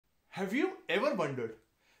Have you ever wondered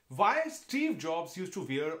why Steve Jobs used to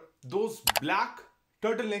wear those black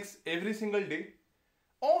turtlenecks every single day?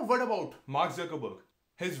 Or what about Mark Zuckerberg?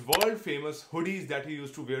 His world famous hoodies that he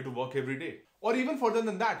used to wear to work every day. Or even further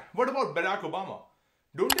than that, what about Barack Obama?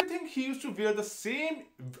 Don't you think he used to wear the same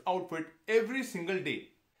outfit every single day?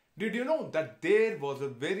 Did you know that there was a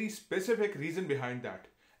very specific reason behind that?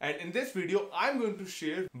 And in this video, I'm going to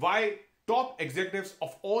share why top executives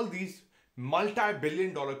of all these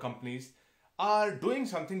multi-billion-dollar companies are doing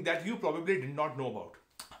something that you probably did not know about.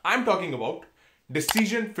 I'm talking about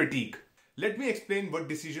decision fatigue. Let me explain what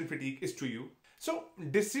decision fatigue is to you. So,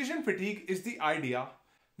 decision fatigue is the idea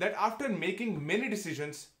that after making many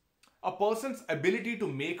decisions, a person's ability to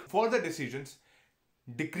make further decisions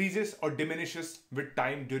decreases or diminishes with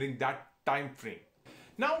time during that time frame.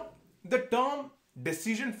 Now, the term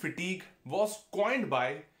decision fatigue was coined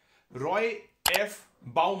by Roy F.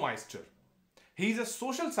 Baumeister. He's a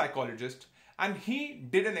social psychologist and he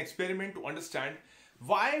did an experiment to understand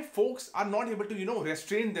why folks are not able to,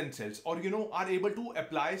 restrain themselves or, are able to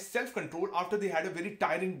apply self-control after they had a very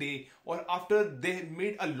tiring day or after they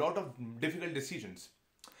made a lot of difficult decisions.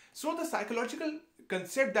 So the psychological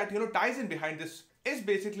concept that, ties in behind this is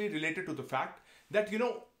basically related to the fact that,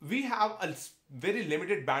 we have a very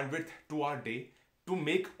limited bandwidth to our day to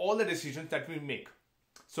make all the decisions that we make.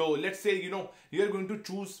 So let's say, you're going to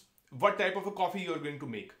choose what type of a coffee you're going to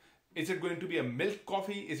make. Is it going to be a milk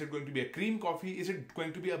coffee? Is it going to be a cream coffee? Is it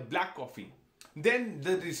going to be a black coffee? Then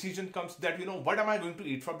the decision comes that, what am I going to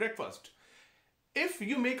eat for breakfast? If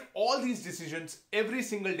you make all these decisions every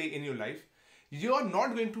single day in your life, you are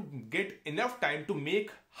not going to get enough time to make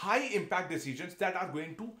high impact decisions that are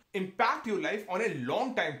going to impact your life on a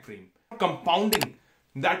long time frame. Compounding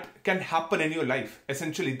that can happen in your life.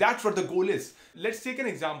 Essentially, that's what the goal is. Let's take an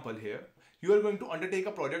example here. You are going to undertake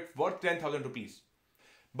a project worth 10,000 rupees.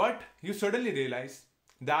 But you suddenly realize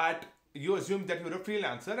that you assume that you're a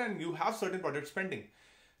freelancer and you have certain projects pending.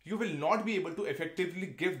 You will not be able to effectively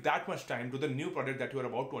give that much time to the new project that you are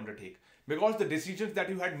about to undertake because the decisions that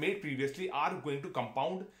you had made previously are going to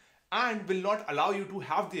compound and will not allow you to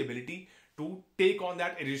have the ability to take on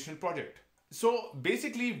that additional project. So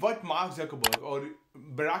basically what Mark Zuckerberg or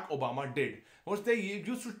Barack Obama did was they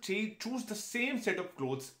used to choose the same set of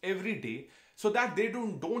clothes every day so that they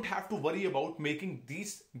don't have to worry about making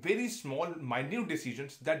these very small, minute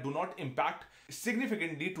decisions that do not impact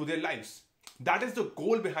significantly to their lives. That is the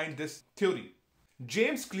goal behind this theory.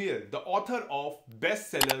 James Clear, the author of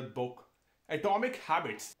bestseller book Atomic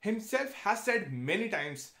Habits, himself has said many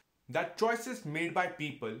times that choices made by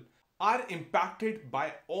people are impacted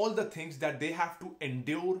by all the things that they have to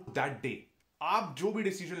endure that day. आप जो भी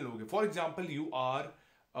decision लोगे, for example, you are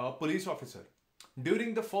a police officer.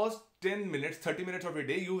 During the first 10 minutes, 30 minutes of your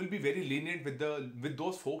day, you will be very lenient with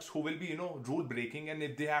those folks who will be, rule breaking and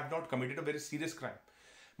if they have not committed a very serious crime.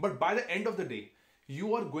 But by the end of the day,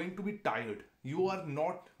 you are going to be tired. You are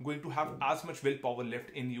not going to have as much willpower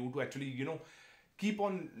left in you to actually, keep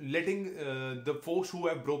on letting the folks who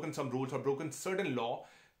have broken some rules or broken certain law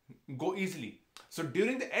go easily. So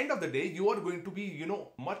during the end of the day, you are going to be,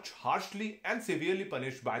 much harshly and severely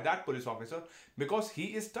punished by that police officer because he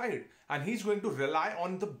is tired and he's going to rely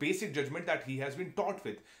on the basic judgment that he has been taught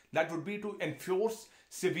with. That would be to enforce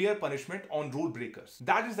severe punishment on rule breakers.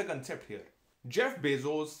 That is the concept here. Jeff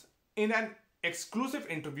Bezos, in an exclusive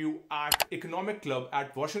interview at Economic Club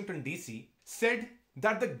at Washington, D.C., said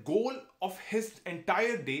that the goal of his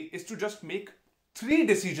entire day is to just make 3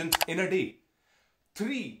 decisions in a day.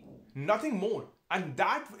 3, nothing more. And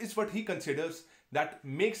that is what he considers that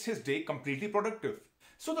makes his day completely productive.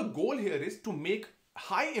 So the goal here is to make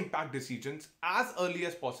high impact decisions as early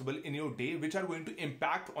as possible in your day, which are going to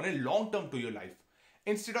impact on a long term to your life.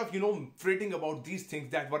 Instead of, fretting about these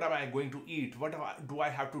things that what am I going to eat? What do I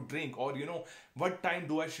have to drink? Or, what time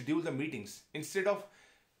do I schedule the meetings? Instead of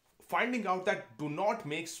finding out that do not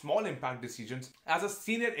make small impact decisions as a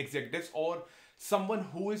senior executive or someone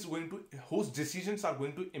whose decisions are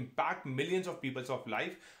going to impact millions of people's of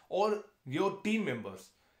life or your team members.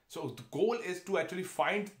 So the goal is to actually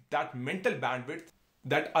find that mental bandwidth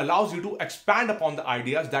that allows you to expand upon the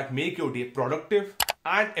ideas that make your day productive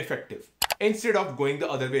and effective instead of going the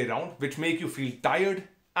other way around, which make you feel tired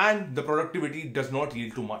and the productivity does not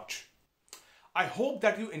yield too much. I hope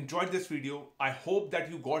that you enjoyed this video. I hope that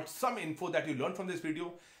you got some info that you learned from this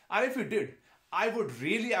video. And if you did, I would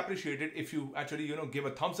really appreciate it if you actually, give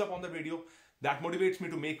a thumbs up on the video. That motivates me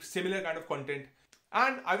to make similar kind of content.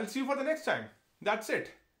 And I will see you for the next time. That's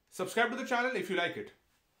it. Subscribe to the channel if you like it.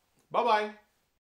 Bye-bye.